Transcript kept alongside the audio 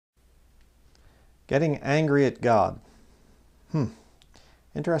Getting angry at God.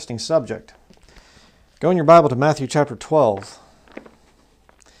 Interesting subject. Go in your Bible to Matthew chapter 12.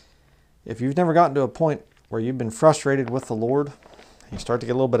 If you've never gotten to a point where you've been frustrated with the Lord, you start to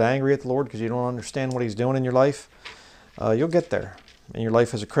get a little bit angry at the Lord because you don't understand what He's doing in your life, you'll get there in your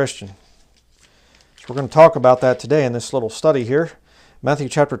life as a Christian. So we're going to talk about that today in this little study here. Matthew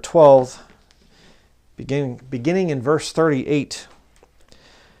chapter 12, beginning in verse 38.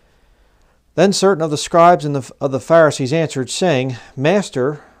 Then certain of the scribes and of the Pharisees answered, saying,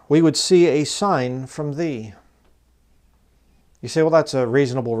 Master, we would see a sign from thee. You say, well, that's a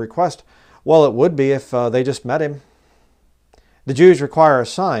reasonable request. Well, it would be if they just met him. The Jews require a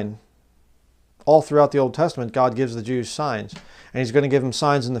sign. All throughout the Old Testament, God gives the Jews signs. And He's going to give them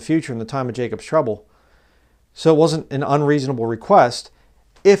signs in the future in the time of Jacob's trouble. So it wasn't an unreasonable request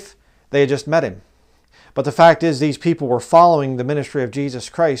if they had just met him. But the fact is, these people were following the ministry of Jesus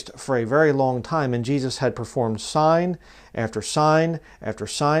Christ for a very long time, and Jesus had performed sign after sign after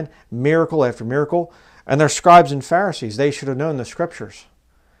sign, miracle after miracle. And they're scribes and Pharisees. They should have known the Scriptures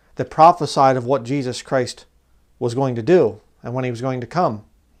that prophesied of what Jesus Christ was going to do and when He was going to come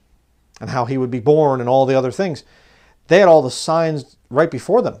and how He would be born and all the other things. They had all the signs right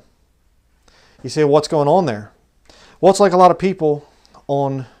before them. You say, what's going on there? Well, it's like a lot of people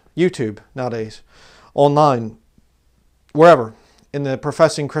on YouTube nowadays, online, wherever, in the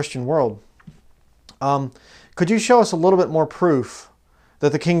professing Christian world. Could you show us a little bit more proof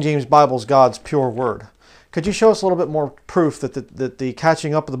that the King James Bible is God's pure word? Could you show us a little bit more proof that the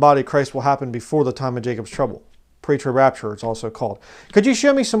catching up of the body of Christ will happen before the time of Jacob's trouble? Pre-trib rapture, it's also called. Could you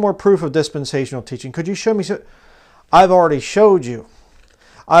show me some more proof of dispensational teaching? Could you show me I've already showed you.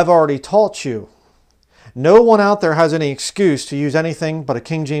 I've already taught you. No one out there has any excuse to use anything but a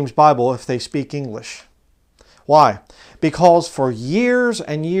King James Bible if they speak English. Why? Because for years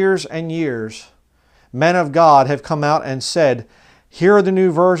and years and years, men of God have come out and said, here are the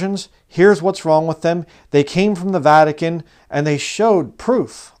new versions, here's what's wrong with them. They came from the Vatican and they showed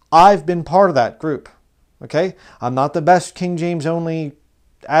proof. I've been part of that group. Okay? I'm not the best King James only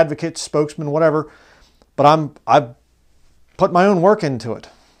advocate, spokesman, whatever, but I've put my own work into it.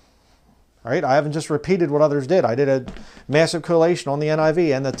 All right? I haven't just repeated what others did. I did a massive collation on the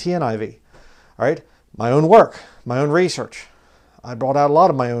NIV and the TNIV. All right? My own work, my own research. I brought out a lot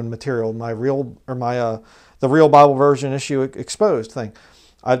of my own material, the real Bible version issue exposed thing.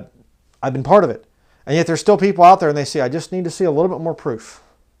 I've been part of it. And yet there's still people out there and they say, I just need to see a little bit more proof.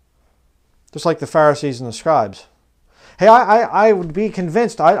 Just like the Pharisees and the scribes. Hey, I would be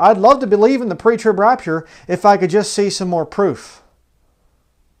convinced, I'd love to believe in the pre-trib rapture if I could just see some more proof.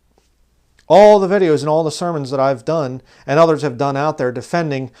 All the videos and all the sermons that I've done and others have done out there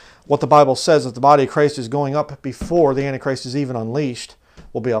defending what the Bible says that the body of Christ is going up before the Antichrist is even unleashed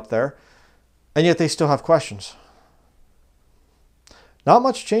will be up there. And yet they still have questions. Not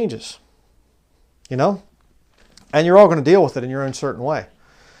much changes. You know? And you're all going to deal with it in your own certain way.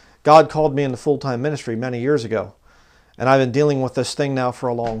 God called me into full-time ministry many years ago. And I've been dealing with this thing now for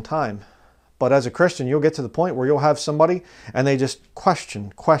a long time. But as a Christian, you'll get to the point where you'll have somebody and they just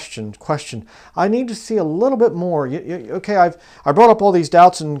question. I need to see a little bit more. Okay, I brought up all these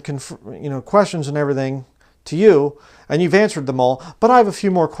doubts and questions and everything to you, and you've answered them all, but I have a few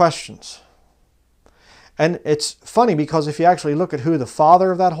more questions. And it's funny because if you actually look at who the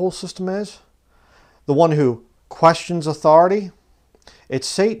father of that whole system is, the one who questions authority, it's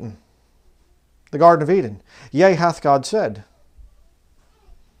Satan. The Garden of Eden. Yea, hath God said.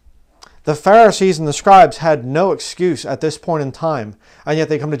 The Pharisees and the scribes had no excuse at this point in time. And yet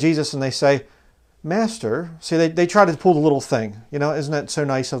they come to Jesus and they say, Master. See, they try to pull the little thing. You know, isn't that so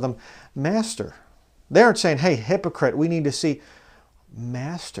nice of them? Master. They aren't saying, hey, hypocrite, we need to see.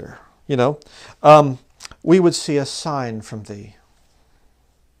 Master. You know, we would see a sign from thee.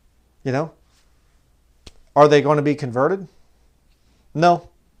 You know. Are they going to be converted? No.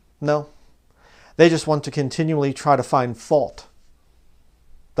 No. They just want to continually try to find fault.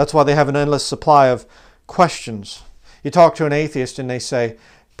 That's why they have an endless supply of questions. You talk to an atheist and they say,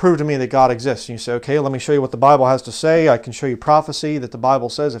 prove to me that God exists. And you say, okay, let me show you what the Bible has to say. I can show you prophecy that the Bible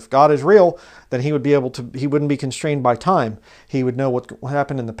says if God is real, then he wouldn't be constrained by time. He would know what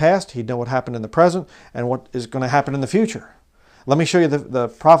happened in the past, he'd know what happened in the present, and what is going to happen in the future. Let me show you the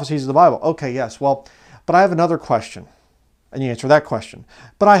prophecies of the Bible. Okay, yes, well, but I have another question. And you answer that question.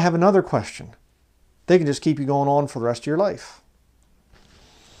 But I have another question. They can just keep you going on for the rest of your life.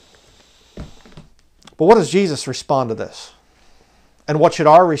 But what does Jesus respond to this? And what should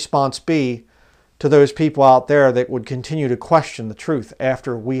our response be to those people out there that would continue to question the truth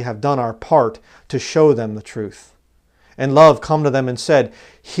after we have done our part to show them the truth? and love come to them and said,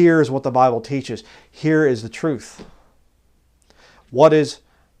 here's what the Bible teaches. Here is the truth. What is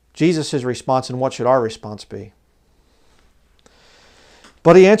Jesus' response, and what should our response be?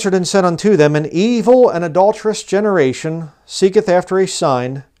 But he answered and said unto them, an evil and adulterous generation seeketh after a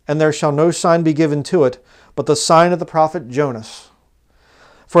sign, and there shall no sign be given to it, but the sign of the prophet Jonas.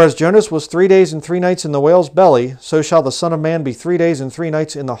 For as Jonas was 3 days and 3 nights in the whale's belly, so shall the Son of Man be 3 days and 3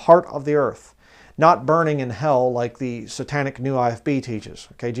 nights in the heart of the earth. Not burning in hell like the satanic new IFB teaches.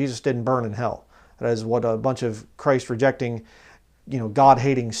 Okay, Jesus didn't burn in hell. That is what a bunch of Christ-rejecting,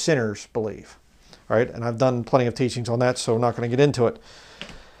 God-hating sinners believe. All right, and I've done plenty of teachings on that, so I'm not going to get into it.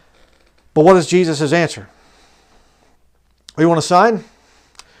 But what is Jesus' answer? You want a sign?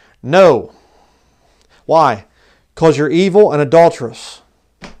 No. Why? Because you're evil and adulterous.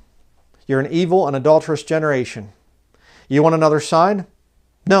 You're an evil and adulterous generation. You want another sign?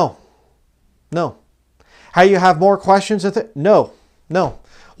 No. No. How you have more questions? No. No.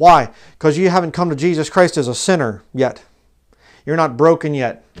 Why? Because you haven't come to Jesus Christ as a sinner yet. You're not broken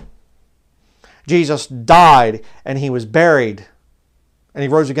yet. Jesus died and he was buried. And he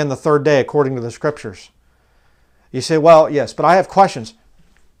rose again the third day according to the Scriptures. You say, well, yes, but I have questions.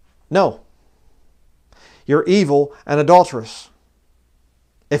 No. You're evil and adulterous.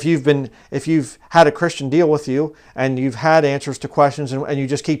 If you've had a Christian deal with you and you've had answers to questions and you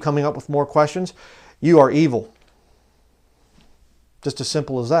just keep coming up with more questions, you are evil. Just as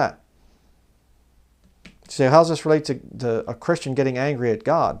simple as that. You say, how does this relate to a Christian getting angry at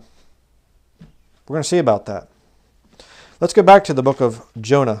God? We're going to see about that. Let's go back to the book of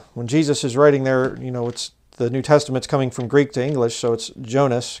Jonah. When Jesus is writing there, it's the New Testament's coming from Greek to English, so it's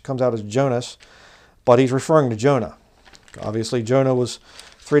Jonas, comes out as Jonas, but he's referring to Jonah. Obviously, Jonah was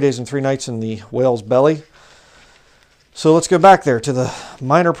 3 days and 3 nights in the whale's belly. So let's go back there to the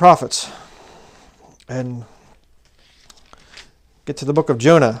minor prophets and get to the book of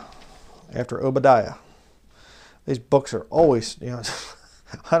Jonah after Obadiah. These books are always, it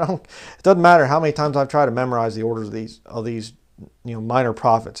doesn't matter how many times I've tried to memorize the orders of these minor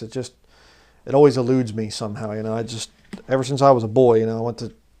prophets. It always eludes me somehow. Ever since I was a boy,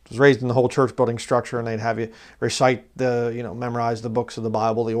 was raised in the whole church building structure, and they'd have you recite memorize the books of the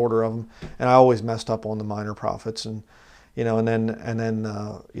Bible, the order of them, and I always messed up on the minor prophets, and then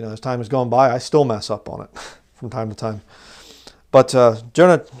as time has gone by, I still mess up on it from time to time. But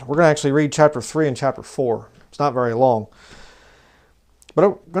Jonah, we're going to actually read chapter 3 and chapter 4. It's not very long. But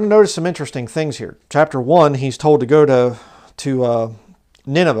I'm going to notice some interesting things here. Chapter 1, he's told to go to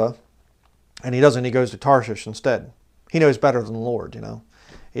Nineveh, and he doesn't. He goes to Tarshish instead. He knows better than the Lord,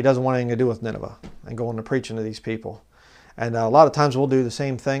 He doesn't want anything to do with Nineveh and going to preaching to these people. And a lot of times we'll do the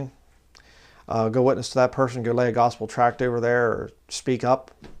same thing. Go witness to that person, go lay a gospel tract over there, or speak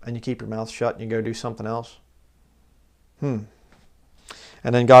up, and you keep your mouth shut and you go do something else. And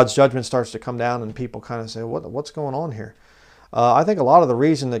then God's judgment starts to come down, and people kind of say, what's going on here? I think a lot of the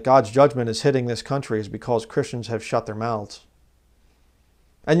reason that God's judgment is hitting this country is because Christians have shut their mouths.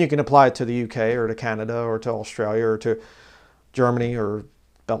 And you can apply it to the UK or to Canada or to Australia or to Germany or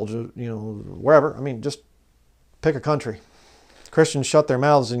Belgium, wherever. Just pick a country. Christians shut their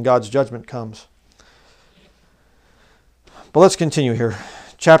mouths and God's judgment comes. But let's continue here.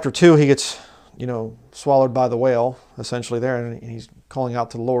 Chapter 2, he gets, swallowed by the whale, essentially there, and he's calling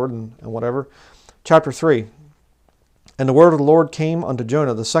out to the Lord and whatever. Chapter 3. And the word of the Lord came unto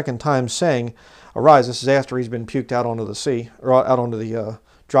Jonah the second time, saying, Arise. This is after he's been puked out onto the sea, or out onto the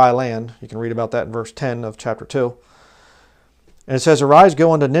dry land. You can read about that in verse 10 of chapter 2. And it says, Arise,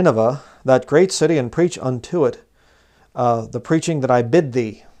 go unto Nineveh, that great city, and preach unto it the preaching that I bid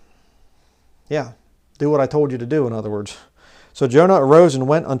thee. Yeah, do what I told you to do, in other words. So Jonah arose and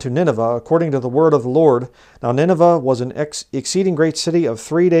went unto Nineveh, according to the word of the Lord. Now Nineveh was an exceeding great city of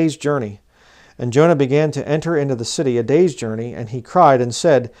 3 days' journey. And Jonah began to enter into the city a day's journey, and he cried and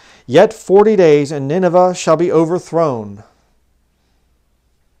said, Yet 40 days, and Nineveh shall be overthrown.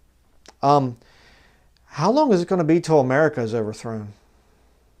 How long is it going to be till America is overthrown?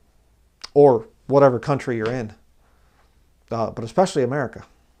 Or whatever country you're in. But especially America.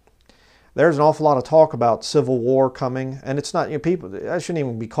 There's an awful lot of talk about civil war coming, and it's not, people, that shouldn't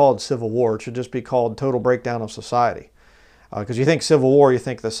even be called civil war. It should just be called total breakdown of society. Because you think Civil War, you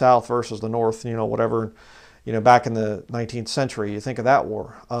think the South versus the North, whatever, back in the 19th century, you think of that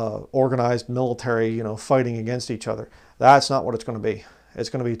war. Organized military, fighting against each other. That's not what it's going to be. It's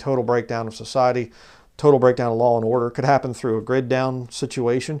going to be total breakdown of society, total breakdown of law and order. It could happen through a grid down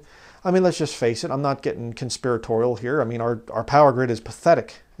situation. Let's just face it. I'm not getting conspiratorial here. Our power grid is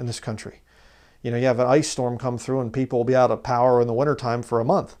pathetic in this country. You have an ice storm come through and people will be out of power in the wintertime for a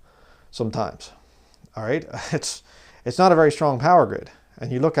month sometimes. All right? it's not a very strong power grid.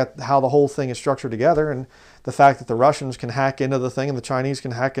 And you look at how the whole thing is structured together, and the fact that the Russians can hack into the thing and the Chinese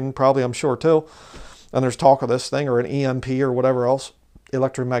can hack in probably, I'm sure, too. And there's talk of this thing, or an EMP or whatever else,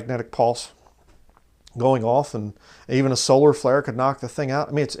 electromagnetic pulse going off, and even a solar flare could knock the thing out.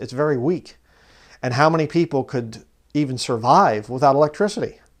 I mean, it's very weak. And how many people could even survive without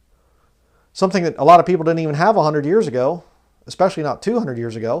electricity? Something that a lot of people didn't even have 100 years ago, especially not 200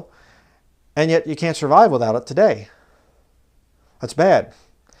 years ago, and yet you can't survive without it today. That's bad.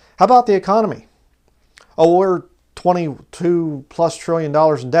 How about the economy? Oh, we're $22+ trillion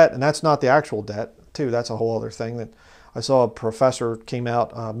in debt, and that's not the actual debt, too. That's a whole other thing that I saw a professor came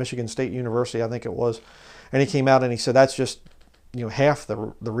out, Michigan State University, I think it was, and he came out and he said that's just, you know, half the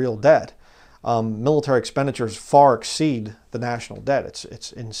real debt. Military expenditures far exceed the national debt.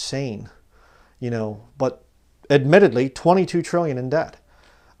 It's insane, you know. But admittedly, 22 trillion in debt.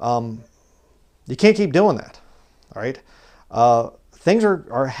 You can't keep doing that. All right. Things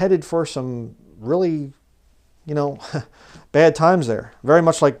are headed for some really, you know, bad times there. Very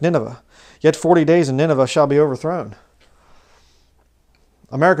much like Nineveh. Yet 40 days and Nineveh shall be overthrown.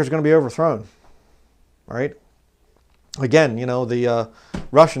 America's going to be overthrown. All right. Again, you know, the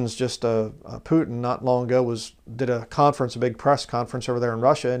Russians just, Putin not long ago did a conference, a big press conference over there in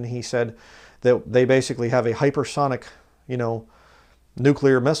Russia, and he said that they basically have a hypersonic, you know,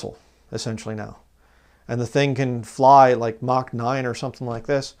 nuclear missile, essentially now. And the thing can fly like Mach 9 or something like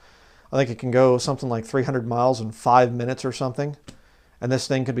this. I think it can go something like 300 miles in 5 minutes or something. And this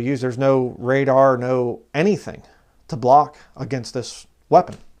thing could be used. There's no radar, no anything to block against this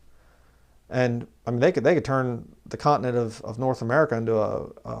weapon. And I mean, they could turn the continent of North America into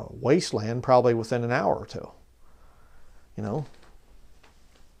a wasteland probably within an hour or two. You know?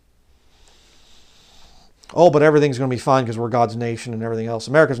 Oh, but everything's going to be fine because we're God's nation and everything else.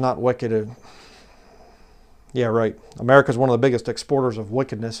 America's not wicked. Yeah, right. America's one of the biggest exporters of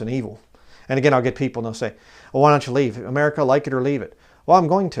wickedness and evil. And again, I'll get people and they'll say, well, why don't you leave? America, like it or leave it. Well, I'm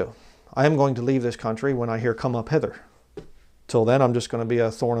going to. I am going to leave this country when I hear come up hither. Till then, I'm just going to be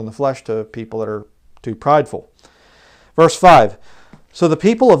a thorn in the flesh to people that are too prideful. Verse 5. So the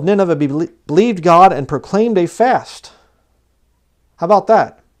people of Nineveh believed God and proclaimed a fast. How about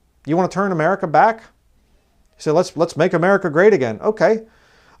that? You want to turn America back? You say, let's make America great again. Okay.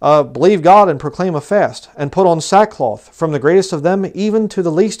 Believe God and proclaim a fast, and put on sackcloth, from the greatest of them even to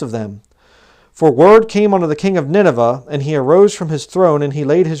the least of them. For word came unto the king of Nineveh, and he arose from his throne, and he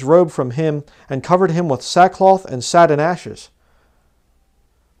laid his robe from him, and covered him with sackcloth, and sat in ashes.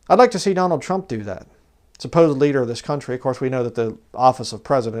 I'd like to see Donald Trump do that. Supposed leader of this country. Of course, we know that the office of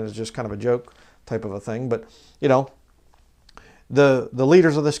president is just kind of a joke type of a thing, but, you know, the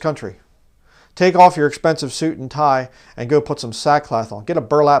leaders of this country. Take off your expensive suit and tie and go put some sackcloth on. Get a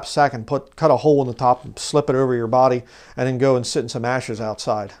burlap sack and cut a hole in the top and slip it over your body, and then go and sit in some ashes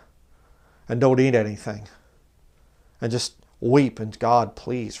outside. And don't eat anything. And just weep and, God,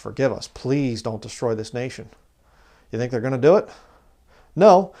 please forgive us. Please don't destroy this nation. You think they're going to do it?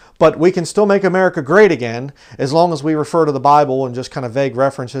 No, but we can still make America great again as long as we refer to the Bible and just kind of vague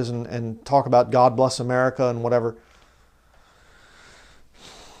references and talk about God bless America and whatever.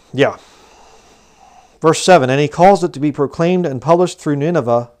 Yeah. Verse 7, and he caused it to be proclaimed and published through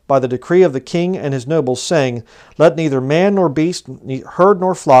Nineveh by the decree of the king and his nobles, saying, let neither man nor beast, herd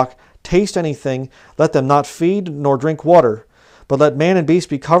nor flock, taste anything, let them not feed nor drink water, but let man and beast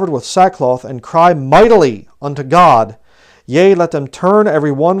be covered with sackcloth, and cry mightily unto God. Yea, let them turn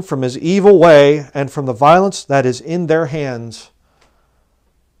every one from his evil way, and from the violence that is in their hands.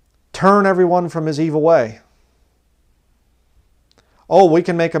 Turn every one from his evil way. Oh, we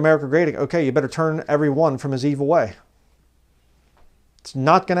can make America great. Okay, you better turn everyone from his evil way. It's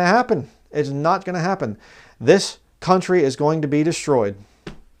not going to happen. It's not going to happen. This country is going to be destroyed.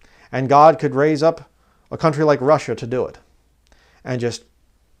 And God could raise up a country like Russia to do it. And just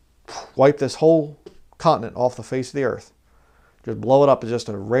wipe this whole continent off the face of the earth. Just blow it up as just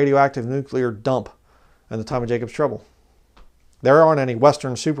a radioactive nuclear dump in the time of Jacob's trouble. There aren't any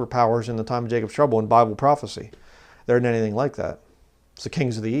Western superpowers in the time of Jacob's trouble in Bible prophecy. There isn't anything like that. It's the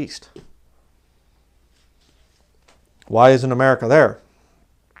kings of the East. Why isn't America there?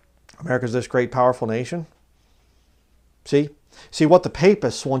 America's this great, powerful nation. See, what the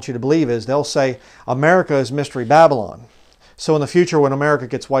papists want you to believe is they'll say America is Mystery Babylon. So in the future when America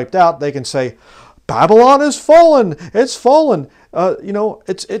gets wiped out, they can say, Babylon is fallen. It's fallen.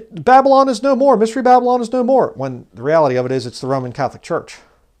 Babylon is no more. Mystery Babylon is no more. When the reality of it is it's the Roman Catholic Church.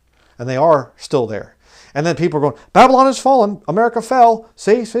 And they are still there. And then people are going, Babylon has fallen. America fell.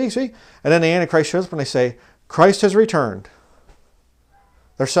 See. And then the Antichrist shows up and they say, Christ has returned.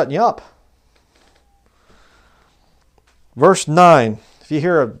 They're setting you up. Verse 9. If you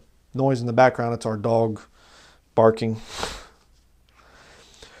hear a noise in the background, it's our dog barking.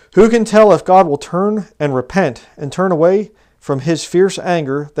 Who can tell if God will turn and repent and turn away from his fierce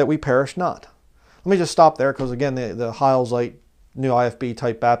anger that we perish not? Let me just stop there because, again, the Hiles Light, New IFB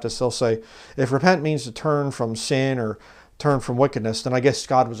type Baptists, they'll say, if repent means to turn from sin or turn from wickedness, then I guess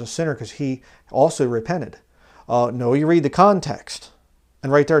God was a sinner because he also repented. No, you read the context.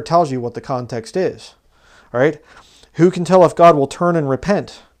 And right there it tells you what the context is. All right? Who can tell if God will turn and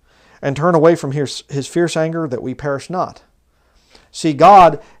repent and turn away from his fierce anger that we perish not? See,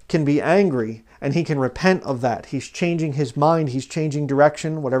 God can be angry and he can repent of that. He's changing his mind. He's changing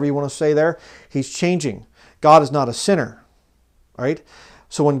direction, whatever you want to say there. He's changing. God is not a sinner. All right?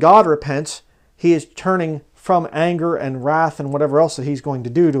 So when God repents, he is turning from anger and wrath and whatever else that he's going to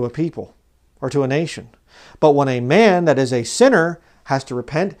do to a people or to a nation. But when a man that is a sinner has to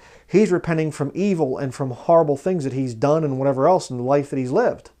repent, he's repenting from evil and from horrible things that he's done and whatever else in the life that he's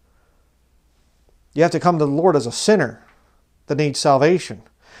lived. You have to come to the Lord as a sinner that needs salvation.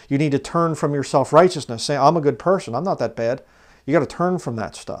 You need to turn from your self-righteousness, say, I'm a good person, I'm not that bad. You got to turn from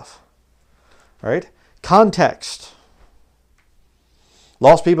that stuff. All right? Context.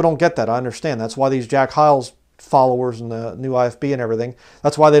 Lost people don't get that, I understand. That's why these Jack Hyles followers and the new IFB and everything,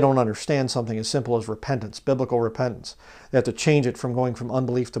 that's why they don't understand something as simple as repentance, biblical repentance. They have to change it from going from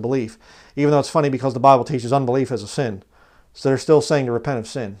unbelief to belief. Even though it's funny because the Bible teaches unbelief as a sin. So they're still saying to repent of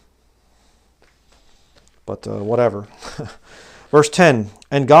sin. But whatever. Verse 10,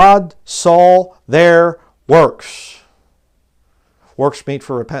 and God saw their works. Works meet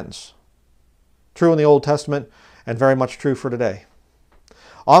for repentance. True in the Old Testament and very much true for today.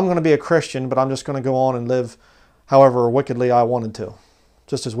 I'm going to be a Christian, but I'm just going to go on and live however wickedly I wanted to.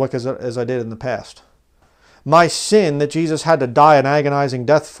 Just as wicked as I did in the past. My sin that Jesus had to die an agonizing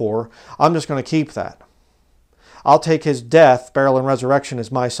death for, I'm just going to keep that. I'll take his death, burial, and resurrection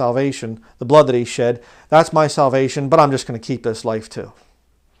as my salvation. The blood that he shed, that's my salvation, but I'm just going to keep this life too.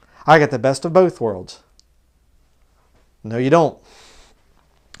 I get the best of both worlds. No, you don't.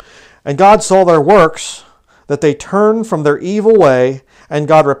 And God saw their works, that they turned from their evil way, and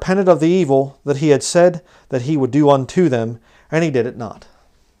God repented of the evil that he had said that he would do unto them, and he did it not.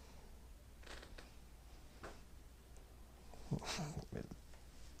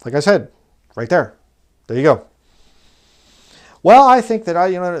 Like I said, right there. There you go. Well, I think that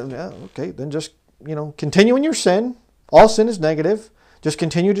okay, then just, continue in your sin. All sin is negative. Just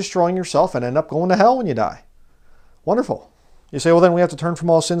continue destroying yourself and end up going to hell when you die. Wonderful. You say, well, then we have to turn from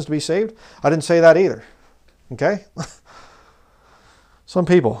all sins to be saved? I didn't say that either. Okay? Some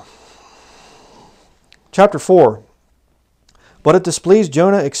people. Chapter 4. But it displeased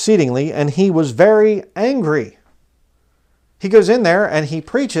Jonah exceedingly, and he was very angry. He goes in there and he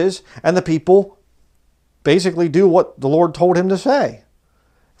preaches, and the people basically do what the Lord told him to say.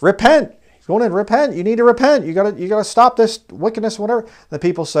 Repent. He's going in, repent. You need to repent. You got to stop this wickedness, whatever. The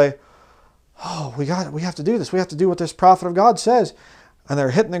people say, oh, we have to do this. We have to do what this prophet of God says. And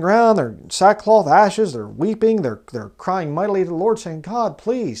they're hitting the ground. They're sackcloth, ashes. They're weeping. They're crying mightily to the Lord, saying, God,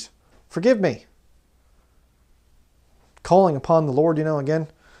 please forgive me. Calling upon the Lord, again.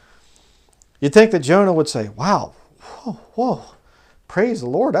 You'd think that Jonah would say, wow, whoa, praise the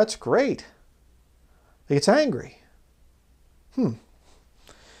Lord. That's great. He gets angry.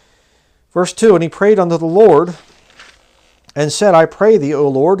 Verse 2, and he prayed unto the Lord and said, I pray thee, O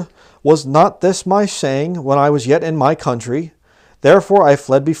Lord, was not this my saying when I was yet in my country? Therefore I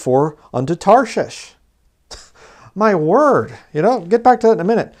fled before unto Tarshish. My word. Get back to that in a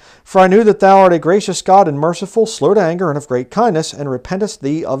minute. For I knew that thou art a gracious God and merciful, slow to anger, and of great kindness, and repentest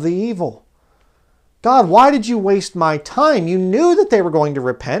thee of the evil. God, why did you waste my time? You knew that they were going to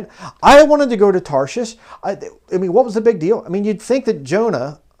repent. I wanted to go to Tarshish. What was the big deal? You'd think that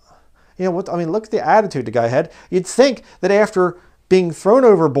Jonah, look at the attitude the guy had. You'd think that after being thrown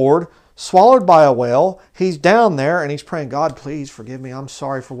overboard, swallowed by a whale, he's down there and he's praying, God, please forgive me. I'm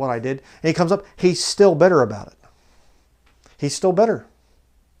sorry for what I did. And he comes up, he's still bitter about it. He's still bitter.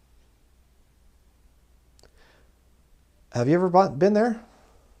 Have you ever been there?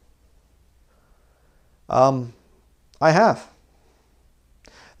 I have.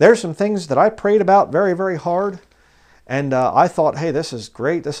 There's some things that I prayed about very, very hard. And I thought, hey, this is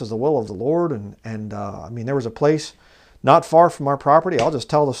great. This is the will of the Lord. And there was a place not far from our property. I'll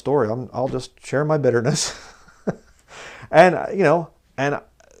just tell the story. I'll just share my bitterness. And,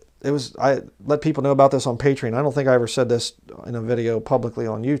 I let people know about this on Patreon. I don't think I ever said this in a video publicly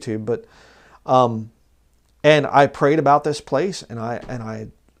on YouTube, but, and I prayed about this place and I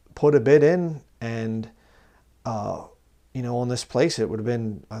put a bid in, and on this place, it would have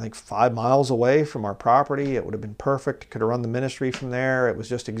been, I think, 5 miles away from our property. It would have been perfect. Could have run the ministry from there. It was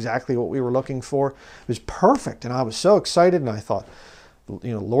just exactly what we were looking for. It was perfect. And I was so excited. And I thought,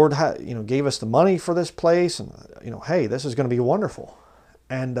 Lord, gave us the money for this place. And, hey, this is going to be wonderful.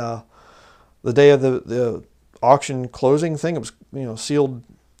 And the day of the auction closing thing, it was, sealed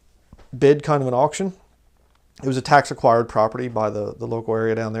bid kind of an auction. It was a tax acquired property by the local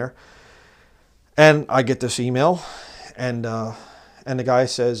area down there. And I get this email. And the guy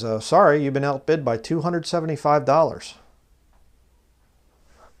says, sorry, you've been outbid by $275.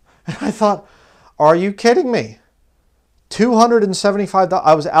 And I thought, are you kidding me? $275.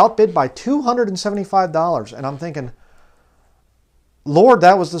 I was outbid by $275. And I'm thinking, Lord,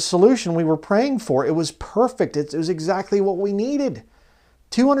 that was the solution we were praying for. It was perfect. It was exactly what we needed.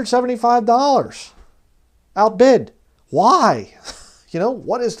 $275. Outbid. Why?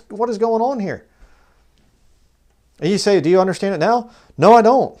 What is going on here? And you say, do you understand it now? No, I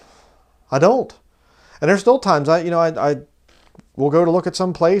don't. I don't. And there's still times I will go to look at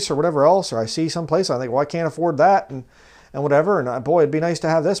some place or whatever else, or I see some place, I think, well, I can't afford that and whatever. And boy, it'd be nice to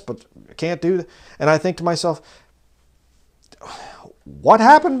have this, but I can't do that. And I think to myself, what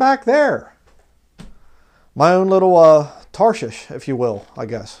happened back there? My own little Tarshish, if you will, I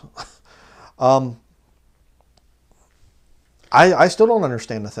guess. I still don't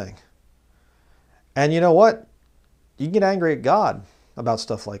understand the thing. And you know what? You can get angry at God about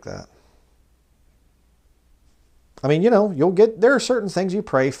stuff like that. I mean, there are certain things you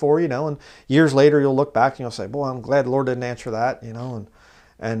pray for, and years later you'll look back and you'll say, boy, I'm glad the Lord didn't answer that,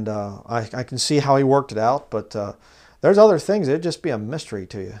 and I can see how he worked it out, but there's other things that'd just be a mystery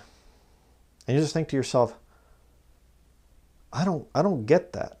to you. And you just think to yourself, I don't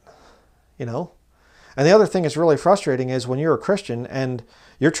get that, And the other thing that's really frustrating is when you're a Christian and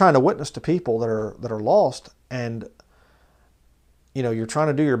you're trying to witness to people that are lost, and you're trying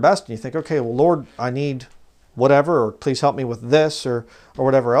to do your best, and you think, okay, well, Lord, I need whatever, or please help me with this, or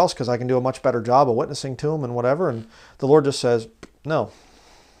whatever else, because I can do a much better job of witnessing to them and whatever. And the Lord just says, no.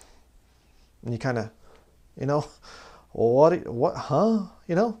 And you kind of, what, huh?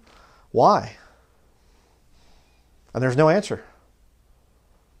 Why? And there's no answer.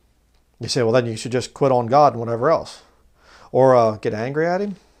 You say, well, then you should just quit on God and whatever else. Or get angry at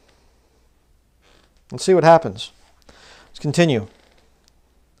him. Let's see what happens. Let's continue.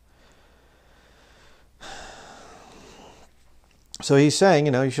 So he's saying,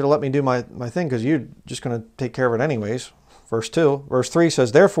 you should have let me do my thing because you're just going to take care of it anyways. Verse 2. Verse 3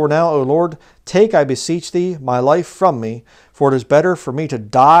 says, therefore now, O Lord, take, I beseech thee, my life from me, for it is better for me to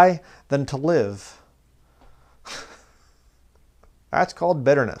die than to live. That's called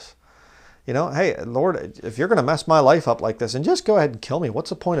bitterness. Hey, Lord, if you're going to mess my life up like this, and just go ahead and kill me,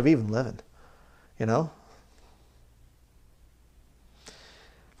 what's the point of even living?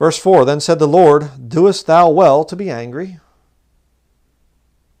 Verse 4, then said the Lord, doest thou well to be angry?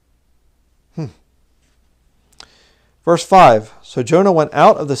 Verse 5, so Jonah went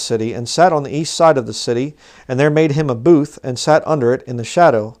out of the city and sat on the east side of the city, and there made him a booth and sat under it in the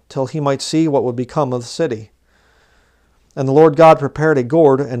shadow, till he might see what would become of the city. And the Lord God prepared a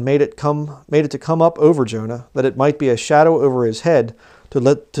gourd and made it to come up over Jonah, that it might be a shadow over his head, to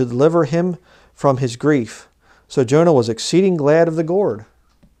deliver him from his grief. So Jonah was exceeding glad of the gourd.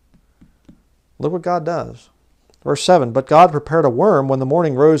 Look what God does. Verse 7, but God prepared a worm when the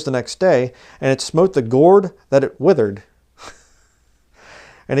morning rose the next day, and it smote the gourd that it withered.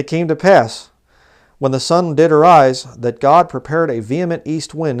 And it came to pass, when the sun did arise, that God prepared a vehement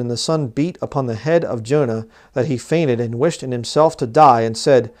east wind, and the sun beat upon the head of Jonah, that he fainted and wished in himself to die, and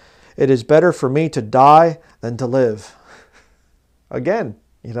said, it is better for me to die than to live. Again,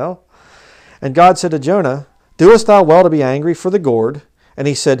 And God said to Jonah, doest thou well to be angry for the gourd? And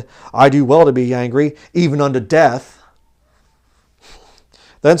he said, I do well to be angry, even unto death.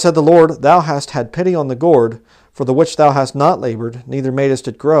 Then said the Lord, thou hast had pity on the gourd, for the which thou hast not labored, neither madest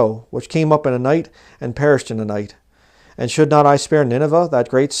it grow, which came up in a night, and perished in a night. And should not I spare Nineveh, that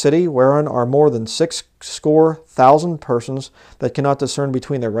great city, wherein are more than 60,000 persons, that cannot discern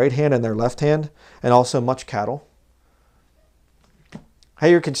between their right hand and their left hand, and also much cattle?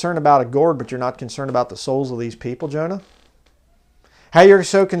 Hey, you're concerned about a gourd, but you're not concerned about the souls of these people, Jonah? How you're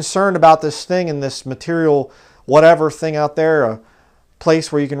so concerned about this thing and this material, whatever thing out there, a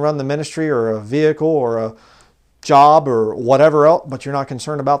place where you can run the ministry or a vehicle or a job or whatever else, but you're not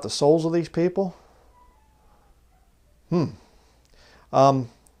concerned about the souls of these people? Maybe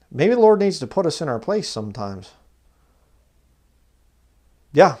the Lord needs to put us in our place sometimes.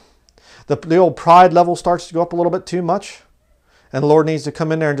 Yeah. The old pride level starts to go up a little bit too much, and the Lord needs to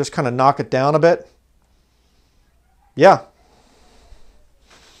come in there and just kind of knock it down a bit. Yeah.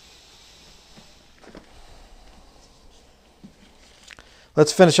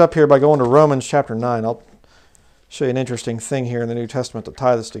 Let's finish up here by going to Romans chapter 9. I'll show you an interesting thing here in the New Testament to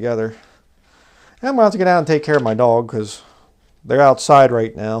tie this together. And I'm going to have to get out and take care of my dog because they're outside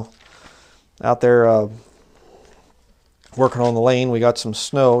right now. Out there working on the lane. We got some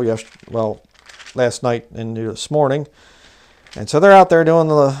snow last night and this morning. And so they're out there doing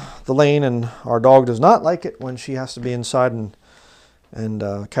the lane, and our dog does not like it when she has to be inside,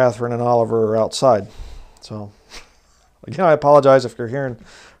 and Catherine and Oliver are outside. So, again, I apologize if you're hearing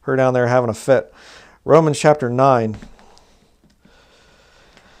her down there having a fit. Romans chapter 9,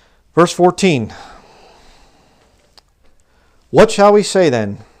 verse 14. What shall we say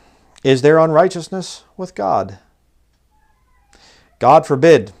then? Is there unrighteousness with God? God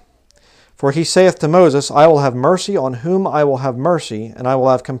forbid. For he saith to Moses, I will have mercy on whom I will have mercy, and I will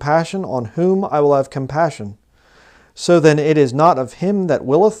have compassion on whom I will have compassion. So then it is not of him that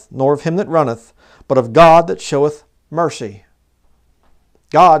willeth, nor of him that runneth, but of God that showeth mercy.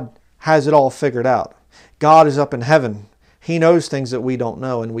 God has it all figured out. God is up in heaven. He knows things that we don't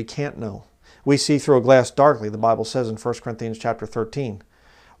know and we can't know. We see through a glass darkly, the Bible says in 1 Corinthians chapter 13.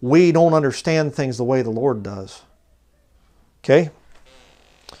 We don't understand things the way the Lord does. Okay?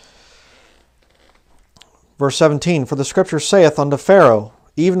 Verse 17, For the Scripture saith unto Pharaoh,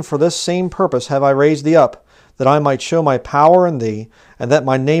 Even for this same purpose have I raised thee up, that I might show my power in thee, and that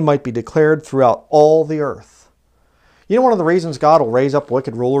my name might be declared throughout all the earth. You know one of the reasons God will raise up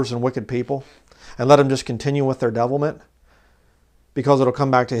wicked rulers and wicked people, and let them just continue with their devilment? Because it'll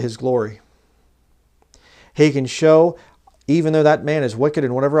come back to His glory. He can show, even though that man is wicked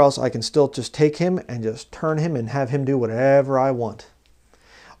and whatever else, I can still just take him and just turn him and have him do whatever I want.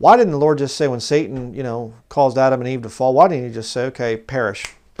 Why didn't the Lord just say when Satan, caused Adam and Eve to fall, why didn't He just say, okay, perish,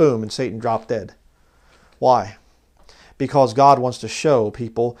 boom, and Satan dropped dead? Why? Because God wants to show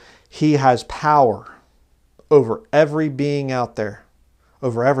people He has power over every being out there,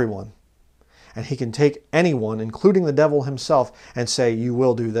 over everyone. And He can take anyone, including the devil himself, and say, you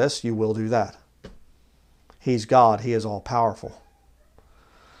will do this, you will do that. He's God. He is all-powerful.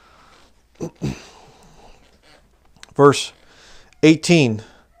 Verse 18.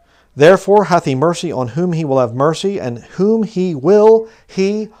 Therefore hath He mercy on whom He will have mercy, and whom He will,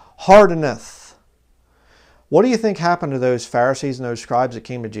 He hardeneth. What do you think happened to those Pharisees and those scribes that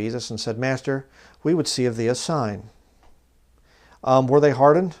came to Jesus and said, Master, we would see of thee a sign? Were they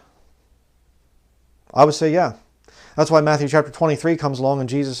hardened? I would say, yeah. That's why Matthew chapter 23 comes along and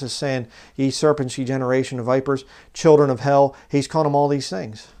Jesus is saying, Ye serpents, ye generation of vipers, children of hell. He's calling them all these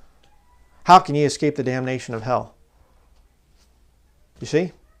things. How can ye escape the damnation of hell? You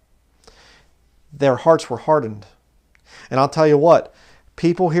see? Their hearts were hardened. And I'll tell you what,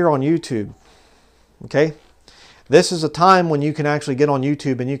 people here on YouTube, okay, this is a time when you can actually get on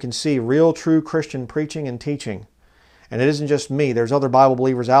YouTube and you can see real, true Christian preaching and teaching. And it isn't just me. There's other Bible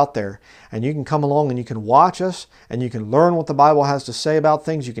believers out there. And you can come along and you can watch us and you can learn what the Bible has to say about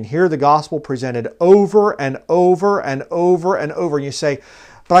things. You can hear the gospel presented over and over and over and over. And you say,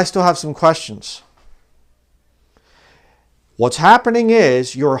 but I still have some questions. What's happening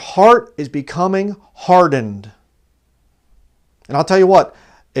is your heart is becoming hardened. And I'll tell you what,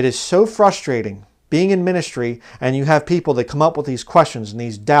 it is so frustrating being in ministry and you have people that come up with these questions and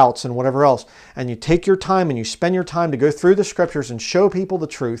these doubts and whatever else, and you take your time and you spend your time to go through the scriptures and show people the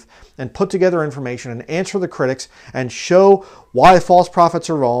truth and put together information and answer the critics and show why false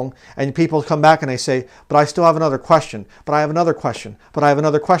prophets are wrong, and people come back and they say, but I still have another question, but I have another question, but I have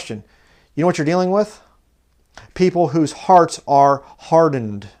another question. You know what you're dealing with? People whose hearts are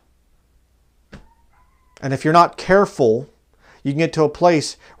hardened. And if you're not careful, you can get to a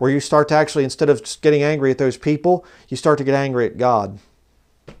place where you start to actually, instead of just getting angry at those people, you start to get angry at God.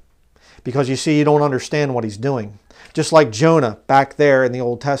 Because you see, you don't understand what He's doing. Just like Jonah back there in the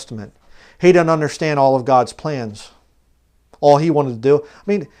Old Testament. He doesn't understand all of God's plans. All he wanted to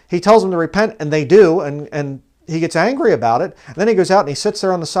do, He tells them to repent, and they do, and he gets angry about it. And then he goes out and he sits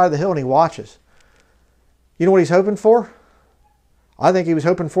there on the side of the hill and he watches. You know what he's hoping for? I think he was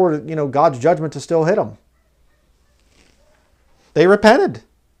hoping for, God's judgment to still hit him. They repented.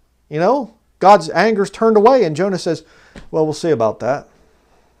 God's anger's turned away, and Jonah says, well, we'll see about that.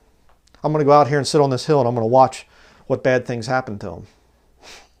 I'm going to go out here and sit on this hill and I'm going to watch what bad things happen to him.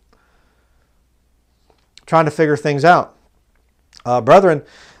 Trying to figure things out. Brethren,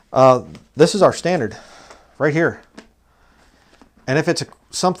 this is our standard right here. And if it's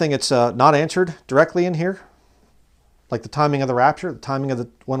something that's not answered directly in here, like the timing of the rapture, the timing of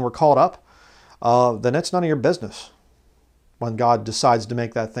when we're called up, then it's none of your business when God decides to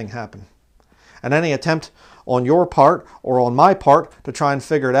make that thing happen. And any attempt on your part or on my part to try and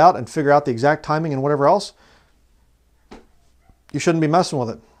figure it out and figure out the exact timing and whatever else, you shouldn't be messing with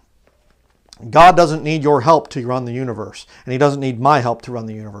it. God doesn't need your help to run the universe, and He doesn't need my help to run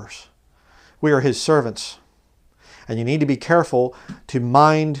the universe. We are His servants, and you need to be careful to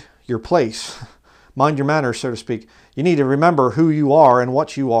mind your place, mind your manners, so to speak. You need to remember who you are and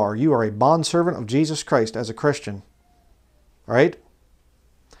what you are. You are a bondservant of Jesus Christ as a Christian. All right?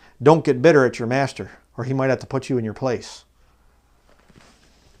 Don't get bitter at your master, or he might have to put you in your place.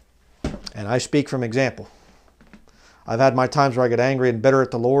 And I speak from example. I've had my times where I get angry and bitter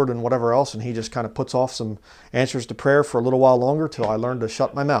at the Lord and whatever else, and He just kind of puts off some answers to prayer for a little while longer till I learn to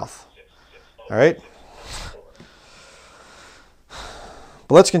shut my mouth. All right?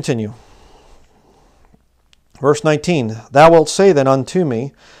 But let's continue. Verse 19, Thou wilt say then unto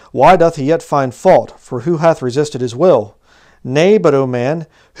me, Why doth he yet find fault? For who hath resisted his will? Nay, but, O man,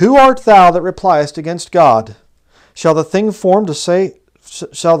 who art thou that repliest against God? Shall the thing formed say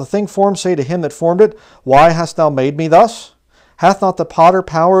to him that formed it, Why hast thou made me thus? Hath not the potter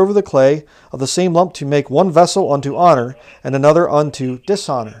power over the clay of the same lump to make one vessel unto honor and another unto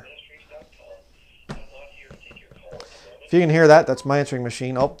dishonor? If you can hear that, that's my answering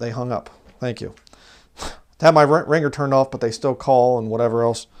machine. Oh, they hung up. Thank you. I had my ringer turned off, but they still call and whatever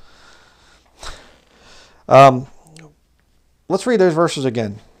else. Let's read those verses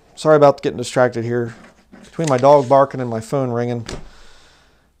again. Sorry about getting distracted here. Between my dog barking and my phone ringing.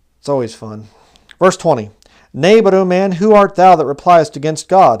 It's always fun. Verse 20. Nay, but, O man, who art thou that repliest against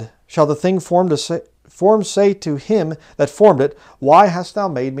God? Shall the thing formed say to him that formed it, Why hast thou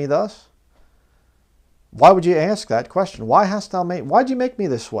made me thus? Why would you ask that question? Why'd you make me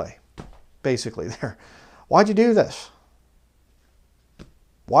this way? Basically there. Why'd you do this?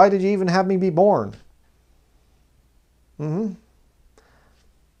 Why did you even have me be born? Got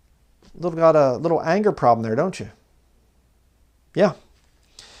a little anger problem there, don't you? Yeah.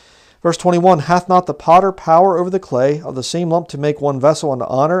 Verse 21, Hath not the potter power over the clay of the same lump to make one vessel unto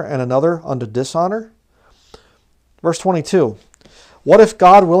honor and another unto dishonor? Verse 22, What if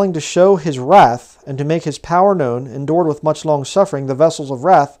God, willing to show His wrath and to make His power known, endured with much long suffering the vessels of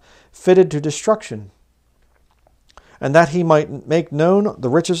wrath fitted to destruction, and that He might make known the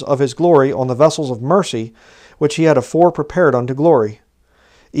riches of His glory on the vessels of mercy, which He had afore prepared unto glory,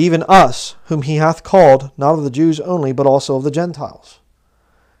 even us, whom He hath called, not of the Jews only, but also of the Gentiles.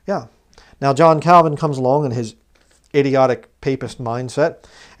 Yeah. Now John Calvin comes along in his idiotic papist mindset,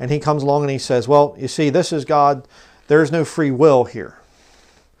 and he comes along and he says, well, you see, this is God. There is no free will here.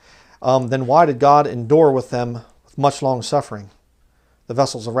 Then why did God endure with them with much long suffering? The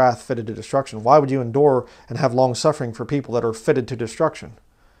vessels of wrath fitted to destruction. Why would you endure and have long suffering for people that are fitted to destruction?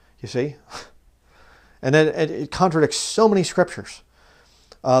 You see? And then it contradicts so many scriptures.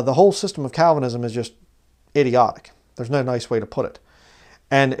 The whole system of Calvinism is just idiotic. There's no nice way to put it.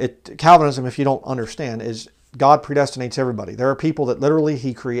 And Calvinism, if you don't understand, is God predestinates everybody. There are people that literally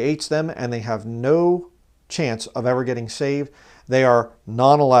He creates them and they have no chance of ever getting saved. They are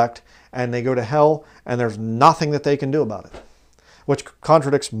non-elect and they go to hell and there's nothing that they can do about it, which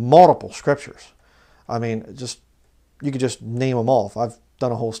contradicts multiple scriptures. I mean, you could just name them all. I've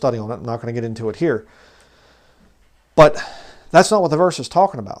done a whole study on it. I'm not going to get into it here. But that's not what the verse is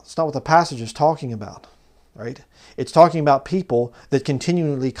talking about. It's not what the passage is talking about, right? It's talking about people that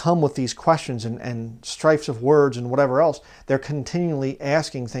continually come with these questions and strifes of words and whatever else. They're continually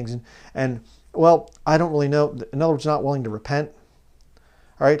asking things and well, I don't really know. In other words, not willing to repent,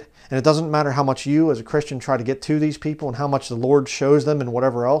 all right? And it doesn't matter how much you as a Christian try to get to these people and how much the Lord shows them and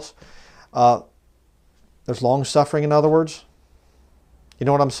whatever else. There's long suffering, in other words. You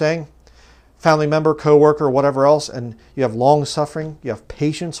know what I'm saying? Family member, co-worker, whatever else, and you have long suffering, you have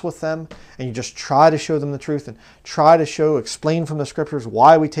patience with them, and you just try to show them the truth and try to explain from the scriptures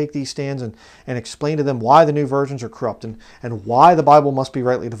why we take these stands and explain to them why the new versions are corrupt and why the Bible must be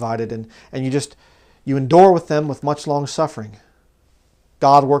rightly divided, and you endure with them with much long suffering.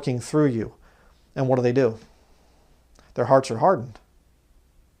 God working through you. And what do? Their hearts are hardened.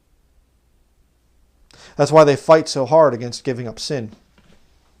 That's why they fight so hard against giving up sin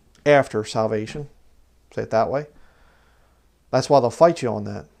after salvation. Say it that way. That's why they'll fight you on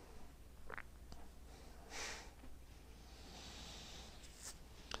that.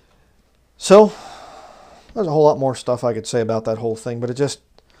 So, there's a whole lot more stuff I could say about that whole thing, but it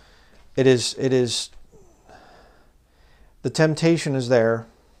is, the temptation is there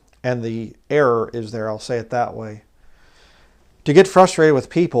and the error is there, I'll say it that way. To get frustrated with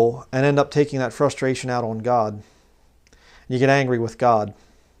people and end up taking that frustration out on God. You get angry with God.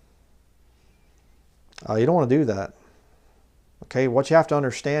 You don't want to do that. Okay, what you have to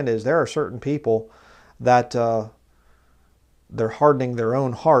understand is there are certain people that they're hardening their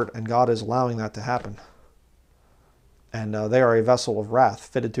own heart, and God is allowing that to happen. And they are a vessel of wrath,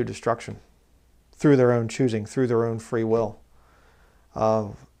 fitted to destruction, through their own choosing, through their own free will.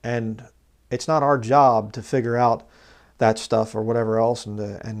 And it's not our job to figure out that stuff or whatever else,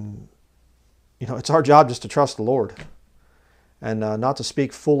 and you know, it's our job just to trust the Lord, and not to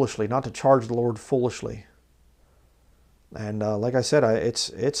speak foolishly, not to charge the Lord foolishly. And like I said,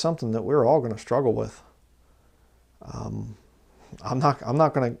 it's something that we're all going to struggle with. I'm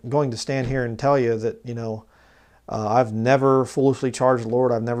not going to stand here and tell you that, you know, I've never foolishly charged the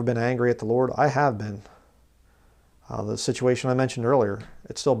Lord. I've never been angry at the Lord. I have been. The situation I mentioned earlier,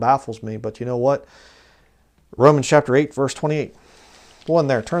 it still baffles me. But you know what? Romans chapter 8, verse 28. Go in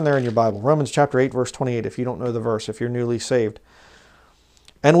there. Turn there in your Bible. Romans chapter 8, verse 28, if you don't know the verse, if you're newly saved.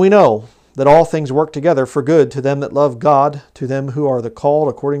 And we know that all things work together for good to them that love God, to them who are the called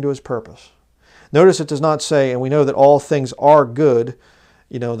according to his purpose. Notice it does not say, and we know that all things are good,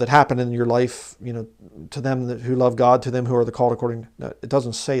 you know, that happen in your life, you know, to them who love God, to them who are the called according. No, it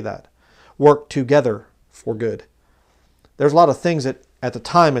doesn't say that. Work together for good. There's a lot of things that at the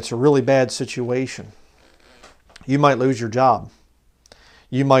time it's a really bad situation. You might lose your job.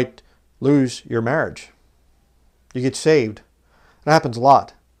 You might lose your marriage. You get saved. It happens a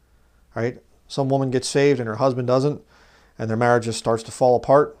lot, right? Some woman gets saved and her husband doesn't, and their marriage just starts to fall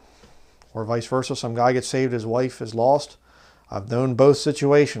apart, or vice versa. Some guy gets saved, his wife is lost. I've known both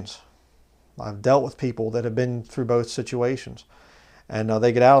situations. I've dealt with people that have been through both situations, and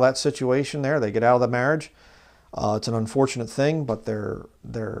they get out of that situation there. They get out of the marriage. It's an unfortunate thing, but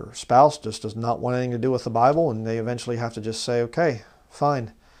their spouse just does not want anything to do with the Bible, and they eventually have to just say, okay,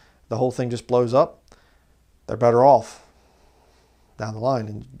 fine. The whole thing just blows up. They're better off down the line.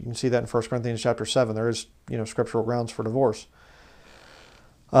 And you can see that in 1 Corinthians chapter 7. There is, you know, scriptural grounds for divorce.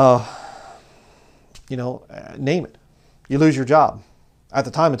 You know, name it. You lose your job. At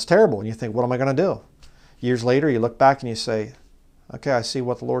the time, it's terrible, and you think, what am I going to do? Years later, you look back and you say, okay, I see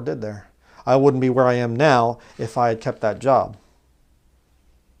what the Lord did there. I wouldn't be where I am now if I had kept that job.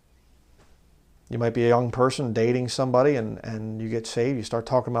 You might be a young person dating somebody, and you get saved. You start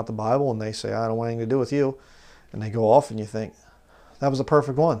talking about the Bible, and they say, I don't want anything to do with you. And they go off, and you think, that was the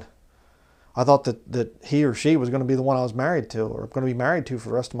perfect one. I thought that he or she was going to be the one I was married to, or going to be married to for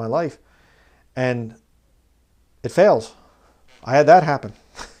the rest of my life. And it fails. I had that happen.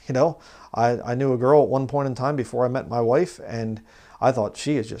 You know, I knew a girl at one point in time before I met my wife, and I thought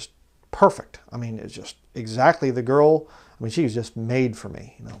she is just perfect. I mean, it's just exactly the girl. I mean, she was just made for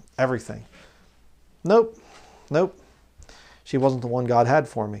me, you know, everything. Nope. She wasn't the one God had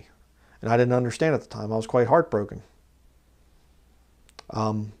for me. And I didn't understand at the time. I was quite heartbroken.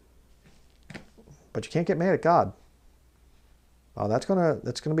 But you can't get mad at God. That's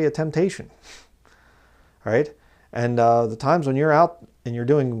gonna be a temptation. All right? And the times when you're out and you're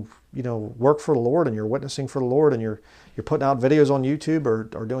doing, you know, work for the Lord, and you're witnessing for the Lord, and you're putting out videos on YouTube,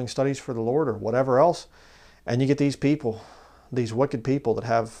 or doing studies for the Lord, or whatever else, and you get these people, these wicked people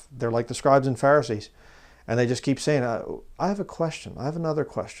that they're like the scribes and Pharisees, and they just keep saying, I have a question. I have another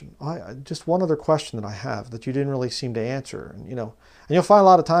question. Just one other question that I have that you didn't really seem to answer. And, you know, and you'll find a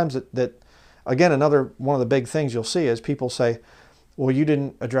lot of times that again, one of the big things you'll see is people say, well, you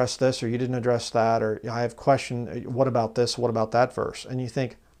didn't address this, or you didn't address that, or I have a question. What about this? What about that verse? And you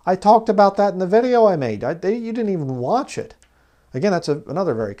think, I talked about that in the video I made. You didn't even watch it. Again, that's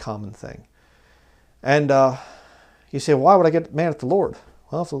another very common thing. And you say, well, why would I get mad at the Lord?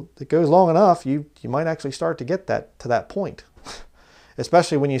 Well, if it goes long enough, you might actually start to get to that point.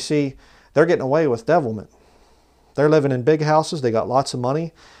 Especially when you see they're getting away with devilment. They're living in big houses. They got lots of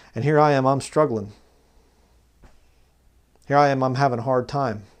money. And here I am, I'm struggling. Here I am, I'm having a hard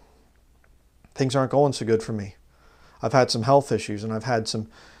time. Things aren't going so good for me. I've had some health issues, and I've had some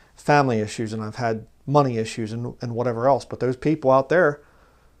family issues, and I've had money issues, and whatever else. But those people out there,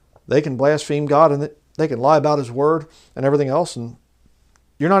 they can blaspheme God, and they can lie about His Word and everything else, and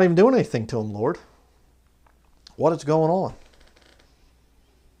you're not even doing anything to them, Lord. What is going on?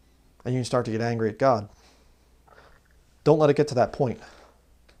 And you can start to get angry at God. Don't let it get to that point.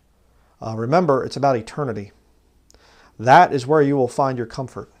 Remember, it's about eternity. That is where you will find your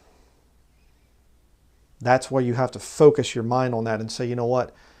comfort. That's where you have to focus your mind on that and say, you know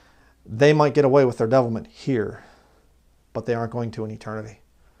what? They might get away with their devilment here, but they aren't going to in eternity.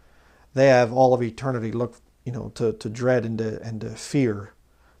 They have all of eternity to dread and to fear.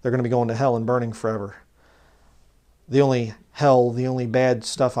 They're going to be going to hell and burning forever. The only hell, the only bad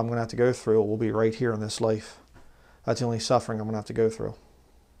stuff I'm going to have to go through will be right here in this life. That's the only suffering I'm going to have to go through.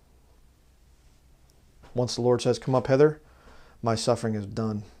 Once the Lord says, come up hither, my suffering is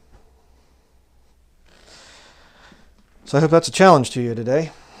done. So I hope that's a challenge to you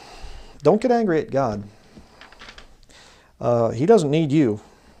today. Don't get angry at God. He doesn't need you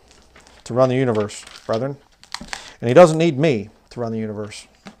to run the universe, brethren. And He doesn't need me to run the universe.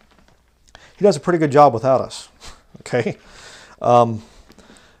 He does a pretty good job without us. Okay?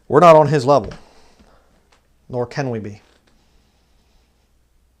 We're not on His level. Nor can we be.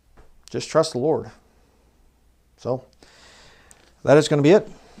 Just trust the Lord. So, that is going to be it.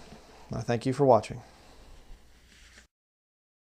 I thank you for watching.